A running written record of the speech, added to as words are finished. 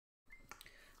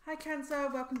Hi Cancer,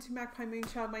 welcome to Magpie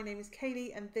Moonchild. My name is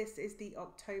Kayleigh and this is the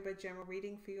October general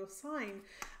reading for your sign.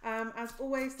 As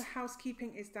always, the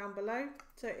housekeeping is down below.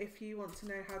 So if you want to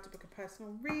know how to book a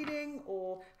personal reading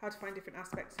or how to find different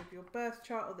aspects of your birth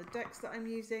chart or the decks that I'm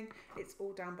using, it's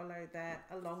all down below there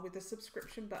along with the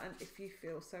subscription button if you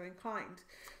feel so inclined.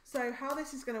 So how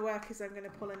this is going to work is I'm going to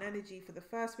pull an energy for the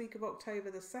first week of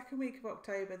October, the second week of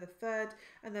October, the third,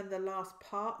 and then the last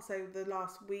part. So the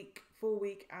last week, full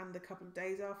week, and the couple of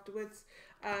days afterwards.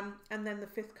 And then the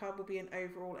fifth card will be an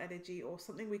overall energy or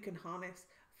something we can harness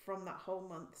from that whole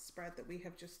month spread that we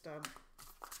have just done.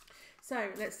 So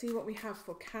let's see what we have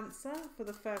for Cancer for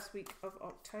the first week of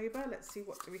October. Let's see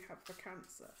what do we have for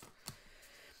Cancer.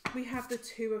 We have the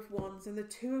Two of Wands, and the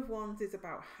Two of Wands is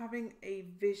about having a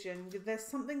vision. There's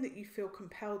something that you feel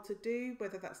compelled to do,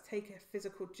 whether that's take a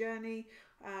physical journey,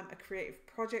 a creative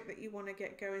project that you want to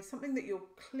get going, something that you're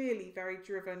clearly very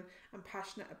driven and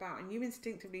passionate about, and you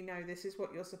instinctively know this is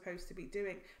what you're supposed to be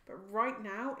doing. But right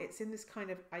now, it's in this kind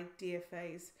of idea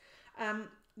phase.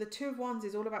 The Two of Wands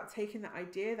is all about taking that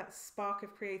idea, that spark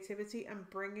of creativity, and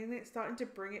bringing it, starting to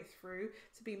bring it through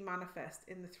to be manifest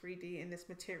in the 3D, in this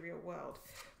material world.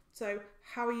 So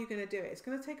how are you going to do it? It's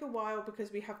going to take a while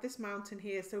because we have this mountain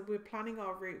here. So we're planning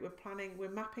our route. We're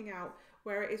mapping out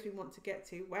where it is we want to get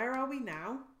to. Where are we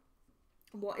now?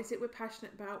 What is it we're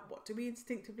passionate about? What do we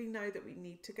instinctively know that we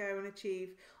need to go and achieve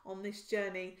on this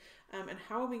journey? And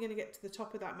how are we going to get to the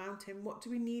top of that mountain? What do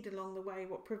we need along the way?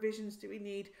 What provisions do we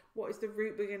need? What is the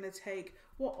route we're going to take?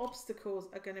 What obstacles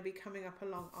are going to be coming up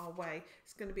along our way?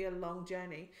 It's going to be a long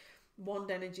journey.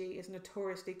 Wand energy is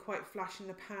notoriously quite flash in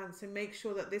the pan, so make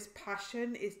sure that this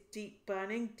passion is deep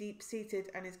burning, deep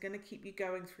seated, and is going to keep you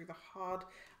going through the hard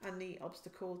and the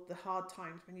obstacles, the hard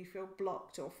times when you feel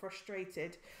blocked or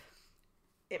frustrated.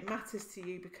 It matters to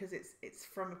you because it's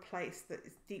from a place that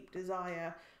is deep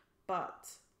desire, but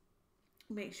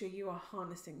make sure you are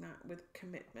harnessing that with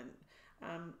commitment.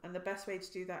 And the best way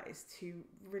to do that is to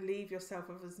relieve yourself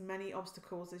of as many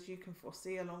obstacles as you can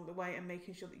foresee along the way, and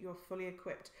making sure that you're fully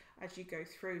equipped as you go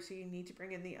through. So you need to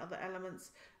bring in the other elements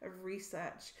of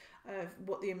research, of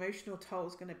what the emotional toll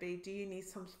is going to be. Do you need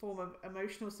some form of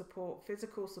emotional support,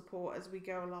 physical support as we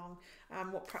go along?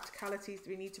 What practicalities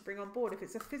do we need to bring on board? If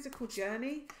it's a physical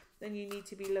journey, then you need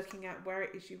to be looking at where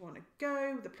it is you want to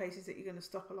go, the places that you're going to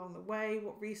stop along the way,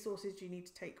 what resources do you need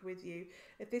to take with you.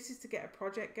 If this is to get a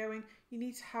project going, you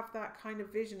need to have that kind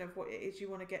of vision of what it is you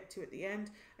want to get to at the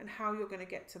end and how you're going to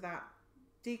get to that,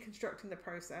 deconstructing the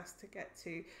process to get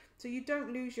to, so you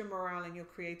don't lose your morale and your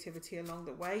creativity along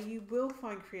the way. You will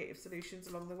find creative solutions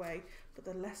along the way, but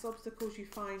the less obstacles you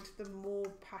find, the more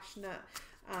passionate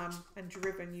and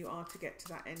driven you are to get to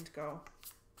that end goal.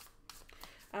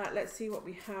 Let's see what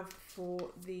we have for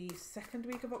the second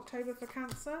week of October for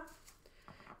Cancer.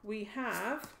 We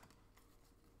have,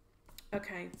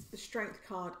 okay, the Strength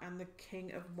card and the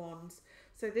King of Wands.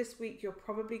 So this week you're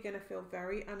probably going to feel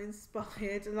very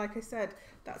uninspired. And like I said,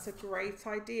 that's a great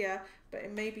idea, but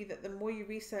it may be that the more you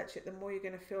research it, the more you're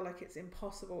going to feel like it's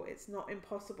impossible. It's not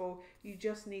impossible. You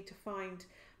just need to find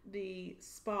the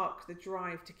spark, the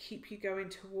drive to keep you going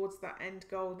towards that end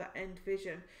goal, that end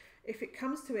vision. If it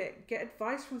comes to it, get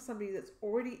advice from somebody that's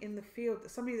already in the field,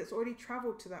 somebody that's already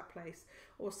traveled to that place,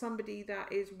 or somebody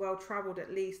that is well traveled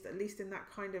at least in that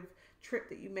kind of trip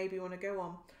that you maybe want to go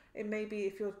on. It may be,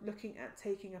 if you're looking at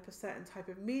taking up a certain type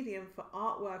of medium for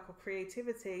artwork or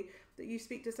creativity, that you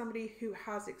speak to somebody who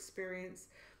has experience.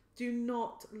 Do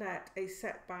not let a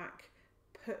setback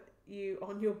put you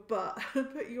on your butt.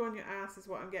 Put you on your ass is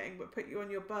what I'm getting, but put you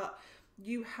on your butt.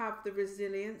 You have the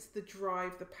resilience, the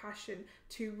drive, the passion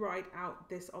to ride out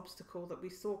this obstacle that we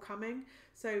saw coming.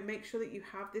 So make sure that you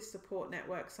have this support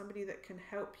network, somebody that can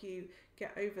help you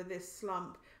get over this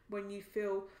slump when you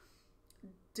feel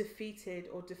defeated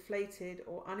or deflated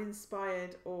or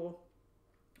uninspired, or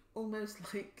almost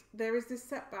like there is this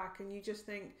setback and you just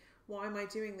think, why am I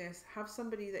doing this? Have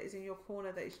somebody that is in your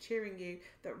corner, that is cheering you,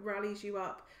 that rallies you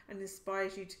up and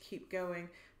inspires you to keep going.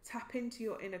 Tap into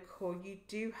your inner core. You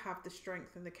do have the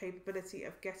strength and the capability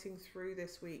of getting through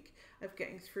this week, of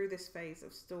getting through this phase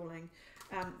of stalling.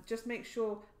 Just make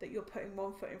sure that you're putting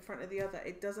one foot in front of the other.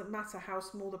 It doesn't matter how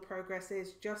small the progress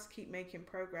is, just keep making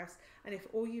progress. And if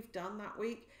all you've done that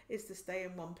week is to stay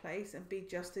in one place and be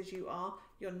just as you are,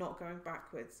 you're not going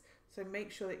backwards. So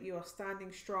make sure that you are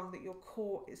standing strong, that your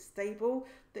core is stable,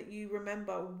 that you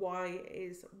remember why it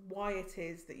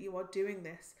is that you are doing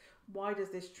this. Why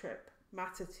does this trip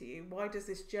matter to you? Why does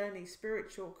this journey,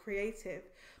 spiritual, creative,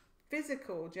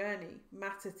 physical journey,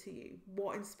 matter to you?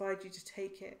 What inspired you to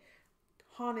take it?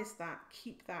 harness that,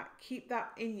 keep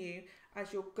that in you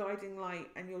as your guiding light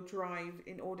and your drive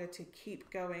in order to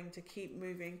keep going, to keep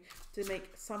moving, to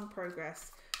make some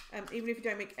progress. Even if you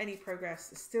don't make any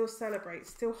progress, still celebrate,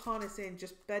 still harness in,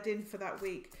 just bed in for that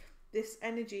week. This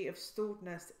energy of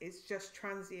stalledness is just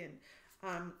transient.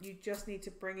 You just need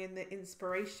to bring in the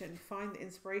inspiration, find the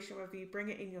inspiration, whether you bring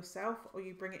it in yourself or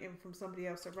you bring it in from somebody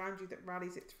else around you that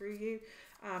rallies it through you,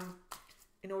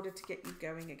 in order to get you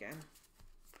going again.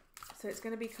 So it's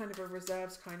going to be kind of a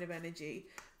reserves kind of energy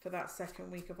for that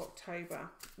second week of October.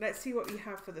 Let's see what we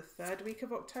have for the third week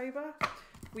of October.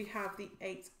 We have the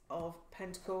 8 of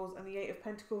Pentacles, and the 8 of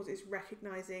Pentacles is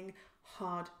recognizing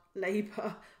hard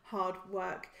labor, hard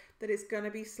work, that it's going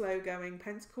to be slow going.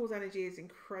 Pentacles energy is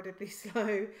incredibly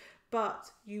slow, but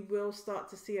you will start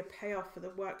to see a payoff for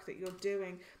the work that you're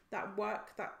doing. That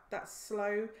work, that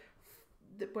slow,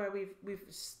 where we've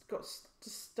got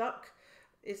stuck,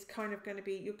 is kind of going to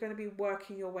be, you're going to be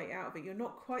working your way out of it. You're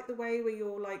not quite the way where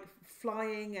you're like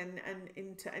flying and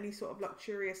into any sort of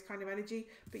luxurious kind of energy,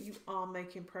 but you are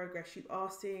making progress. You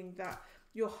are seeing that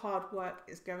your hard work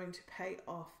is going to pay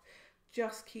off.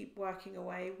 Just keep working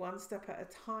away, one step at a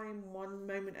time, one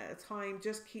moment at a time.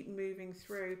 Just keep moving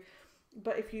through.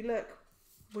 But if you look,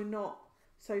 we're not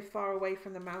so far away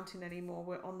from the mountain anymore.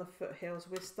 We're on the foothills.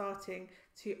 We're starting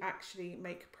to actually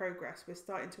make progress. We're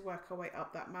starting to work our way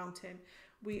up that mountain.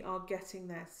 We are getting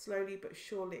there slowly but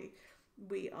surely.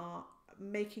 We are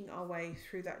making our way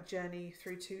through that journey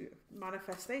through to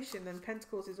manifestation. And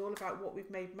Pentacles is all about what we've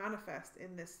made manifest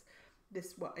in this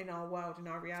in our world, in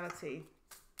our reality.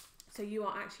 So you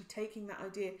are actually taking that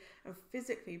idea and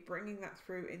physically bringing that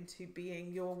through into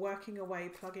being. You're working away,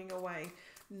 plugging away,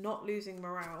 not losing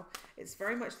morale. It's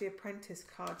very much the Apprentice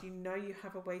card. You know you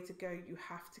have a way to go. You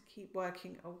have to keep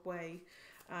working away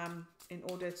in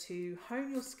order to hone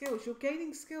your skills. You're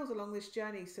gaining skills along this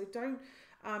journey, so don't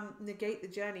negate the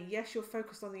journey. Yes, you're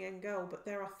focused on the end goal, but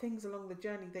there are things along the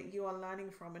journey that you are learning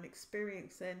from and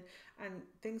experiencing, and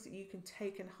things that you can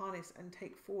take and harness and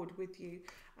take forward with you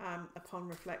upon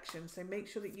reflection. So make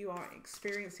sure that you are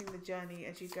experiencing the journey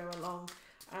as you go along,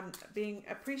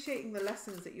 appreciating the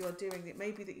lessons that you are doing. It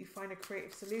may be that you find a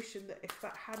creative solution that if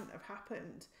that hadn't have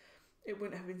happened, it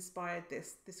wouldn't have inspired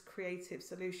this creative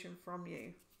solution from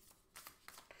you,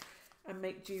 and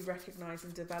make you recognize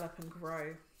and develop and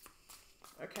grow.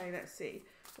 Okay, let's see.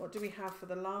 What do we have for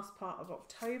the last part of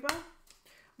October?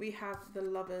 We have the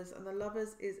Lovers, and the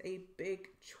Lovers is a big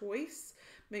choice.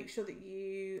 Make sure that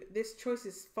this choice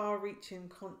is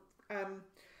far-reaching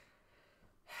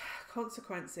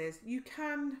consequences. You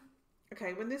can,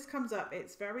 okay, when this comes up,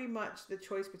 it's very much the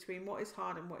choice between what is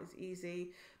hard and what is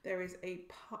easy. There is a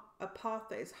path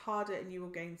that is harder and you will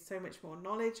gain so much more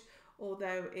knowledge, or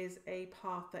there is a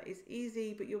path that is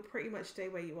easy, but you'll pretty much stay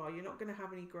where you are. You're not going to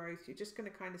have any growth. You're just going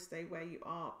to kind of stay where you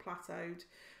are, plateaued.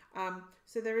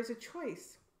 So there is a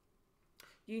choice.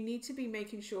 You need to be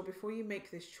making sure before you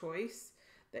make this choice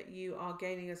that you are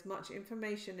gaining as much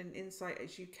information and insight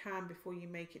as you can before you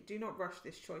make it. Do not rush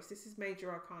this choice. This is major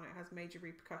arcana. It has major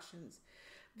repercussions.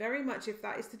 Very much if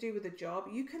that is to do with a job,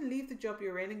 you can leave the job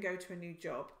you're in and go to a new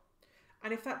job.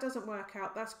 And if that doesn't work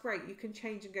out, that's great. You can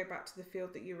change and go back to the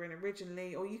field that you were in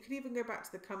originally, or you could even go back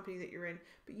to the company that you're in,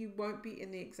 but you won't be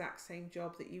in the exact same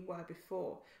job that you were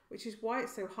before, which is why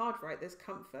it's so hard, right? There's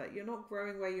comfort. You're not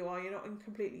growing where you are. You're not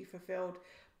completely fulfilled,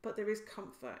 but there is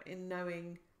comfort in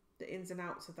knowing the ins and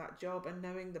outs of that job and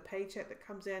knowing the paycheck that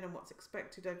comes in and what's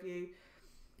expected of you.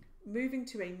 Moving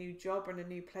to a new job or in a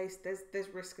new place, there's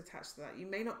risk attached to that. You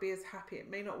may not be as happy. It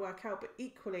may not work out, but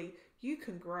equally, you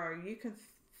can grow. You can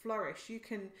flourish, you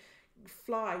can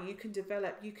fly, you can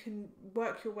develop, you can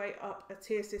work your way up a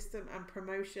tier system and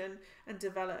promotion and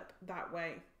develop that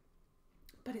way.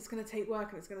 But it's going to take work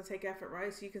and it's going to take effort,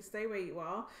 right? So you can stay where you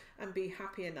are and be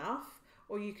happy enough,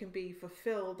 or you can be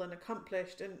fulfilled and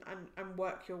accomplished and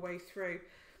work your way through.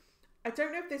 I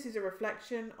don't know if this is a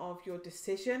reflection of your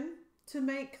decision to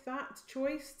make that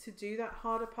choice, to do that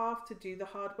harder path, to do the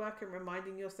hard work, and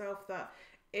reminding yourself that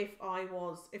if I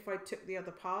took the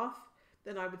other path,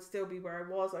 then I would still be where I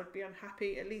was. I'd be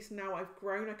unhappy. At least now I've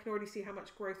grown. I can already see how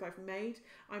much growth I've made.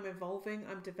 I'm evolving.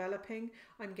 I'm developing.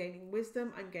 I'm gaining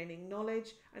wisdom. I'm gaining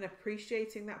knowledge, and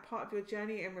appreciating that part of your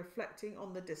journey and reflecting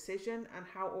on the decision and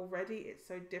how already it's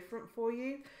so different for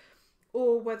you.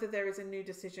 Or whether there is a new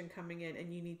decision coming in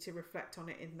and you need to reflect on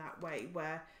it in that way,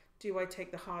 where do I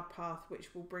take the hard path,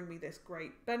 which will bring me this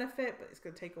great benefit, but it's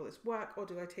going to take all this work, or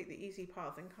do I take the easy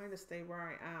path and kind of stay where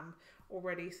I am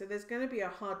already? So there's going to be a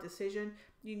hard decision.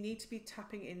 You need to be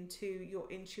tapping into your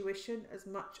intuition as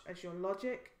much as your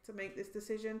logic to make this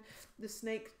decision. The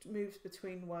snake moves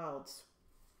between worlds.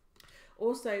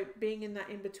 Also, being in that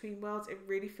in-between worlds, it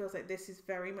really feels like this is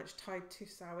very much tied to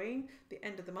Samhain, the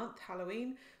end of the month,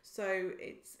 Halloween. So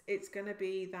it's going to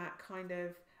be that kind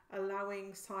of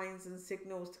allowing signs and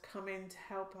signals to come in to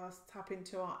help us tap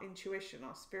into our intuition,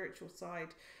 our spiritual side,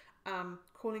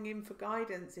 calling in for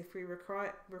guidance if we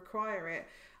require it.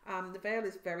 The veil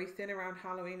is very thin around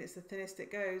Halloween. It's the thinnest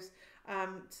it goes.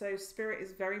 So spirit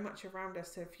is very much around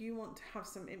us. So if you want to have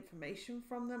some information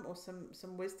from them or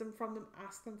some wisdom from them,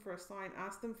 ask them for a sign,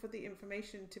 ask them for the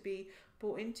information to be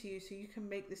brought into you so you can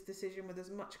make this decision with as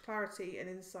much clarity and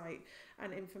insight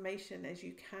and information as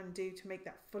you can do to make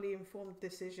that fully informed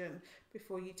decision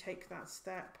before you take that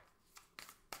step.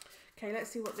 Okay,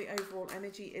 let's see what the overall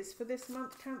energy is for this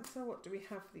month, Cancer. What do we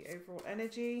have for the overall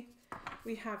energy?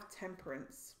 We have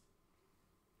Temperance.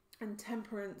 And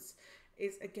Temperance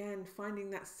is, again,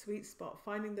 finding that sweet spot,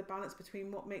 finding the balance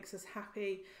between what makes us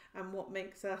happy and what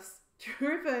makes us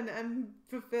driven and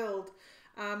fulfilled.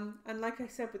 And like I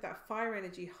said, with that fire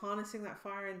energy, harnessing that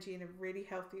fire energy in a really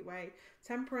healthy way.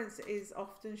 Temperance is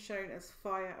often shown as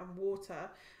fire and water.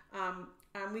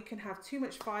 And we can have too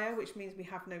much fire, which means we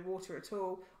have no water at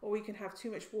all, or we can have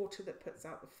too much water that puts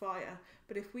out the fire.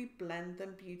 But if we blend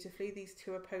them beautifully, these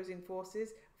two opposing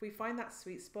forces, if we find that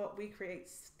sweet spot, we create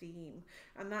steam.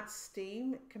 And that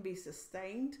steam can be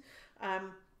sustained,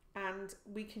 and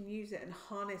we can use it and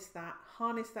harness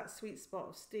that sweet spot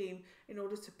of steam in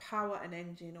order to power an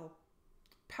engine or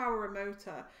power a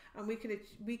motor, and we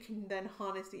can then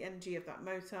harness the energy of that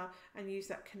motor and use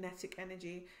that kinetic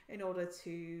energy in order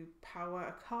to power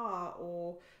a car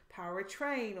or power a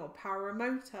train or power a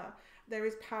motor. There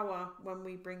is power when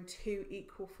we bring two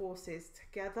equal forces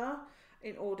together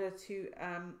in order to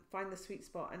find the sweet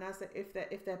spot, and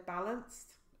if they're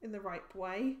balanced in the right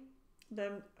way,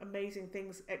 then amazing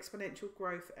things, exponential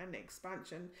growth and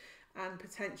expansion and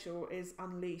potential is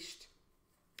unleashed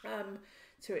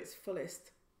to its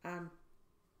fullest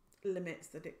limits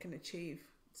that it can achieve.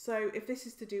 So if this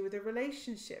is to do with a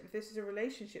relationship, if this is a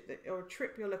relationship that or a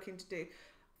trip you're looking to do,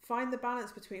 find the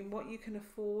balance between what you can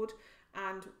afford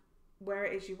and where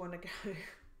it is you want to go.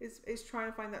 It's trying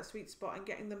to find that sweet spot and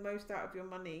getting the most out of your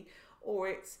money. Or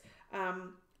it's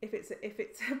if it's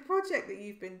a project that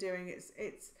you've been doing,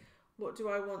 it's what do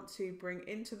I want to bring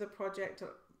into the project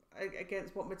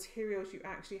against what materials you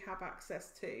actually have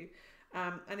access to.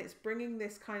 And it's bringing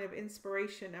this kind of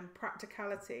inspiration and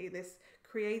practicality, this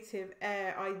creative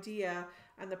air idea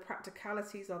and the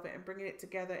practicalities of it, and bringing it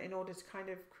together in order to kind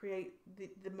of create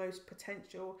the most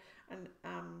potential and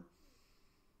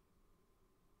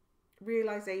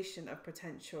realization of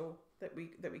potential that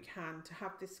we can, to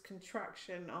have this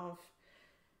contraction of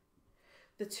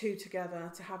the two together.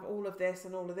 To have all of this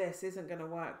and all of this isn't going to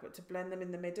work, but to blend them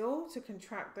in the middle, to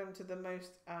contract them to the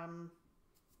most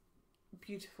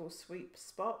beautiful sweet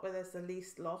spot where there's the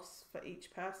least loss for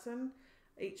each person,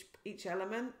 each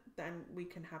element, then we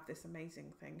can have this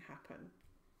amazing thing happen.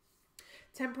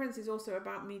 Temperance is also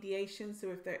about mediation.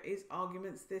 So if there is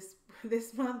arguments this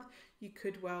month, you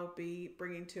could well be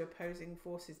bringing two opposing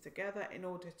forces together in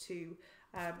order to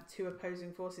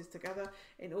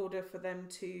in order for them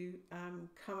to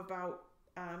come about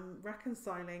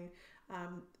reconciling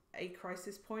a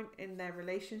crisis point in their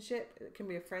relationship. It can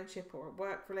be a friendship or a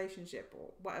work relationship or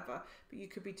whatever, but you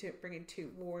could be bringing two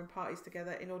warring parties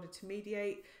together in order to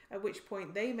mediate, at which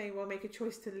point they may well make a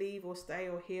choice to leave or stay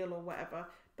or heal or whatever,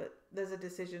 but there's a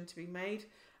decision to be made.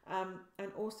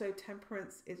 And also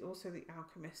Temperance is also the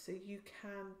alchemist, so you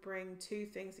can bring two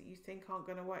things that you think aren't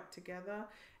going to work together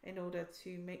in order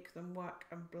to make them work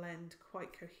and blend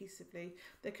quite cohesively.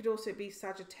 There could also be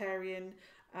Sagittarian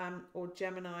or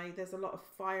Gemini. There's a lot of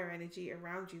fire energy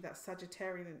around you, that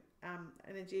Sagittarian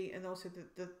energy, and also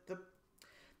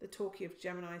the talkie of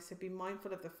Gemini. So be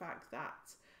mindful of the fact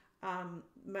that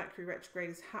Mercury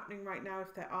retrograde is happening right now.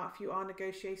 If you are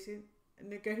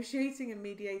negotiating and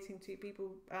mediating two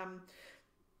people,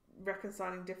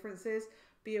 reconciling differences,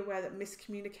 be aware that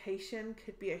miscommunication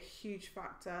could be a huge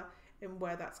factor in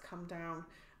where that's come down.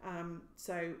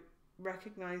 So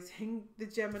recognizing the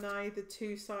Gemini, the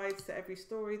two sides to every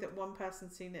story, that one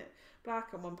person's seen it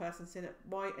black and one person's seen it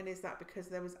white, and is that because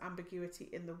there was ambiguity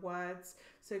in the words?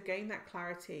 So gain that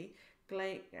clarity,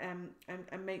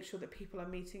 and make sure that people are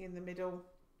meeting in the middle,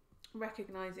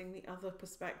 recognizing the other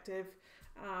perspective.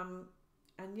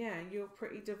 And yeah, you're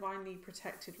pretty divinely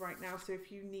protected right now. So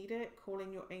if you need it, call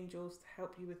in your angels to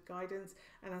help you with guidance.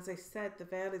 And as I said, the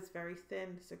veil is very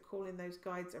thin. So call in those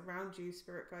guides around you,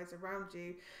 spirit guides around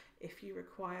you, if you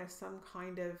require some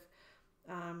kind of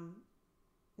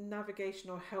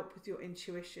navigation or help with your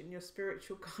intuition, your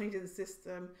spiritual guidance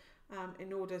system.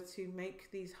 in order to make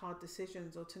these hard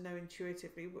decisions, or to know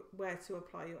intuitively where to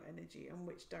apply your energy and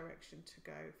which direction to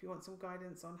go. If you want some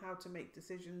guidance on how to make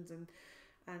decisions and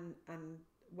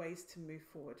ways to move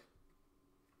forward.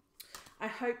 I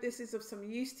hope this is of some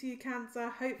use to you, Cancer.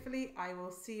 Hopefully I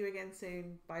will see you again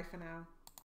soon. Bye for now.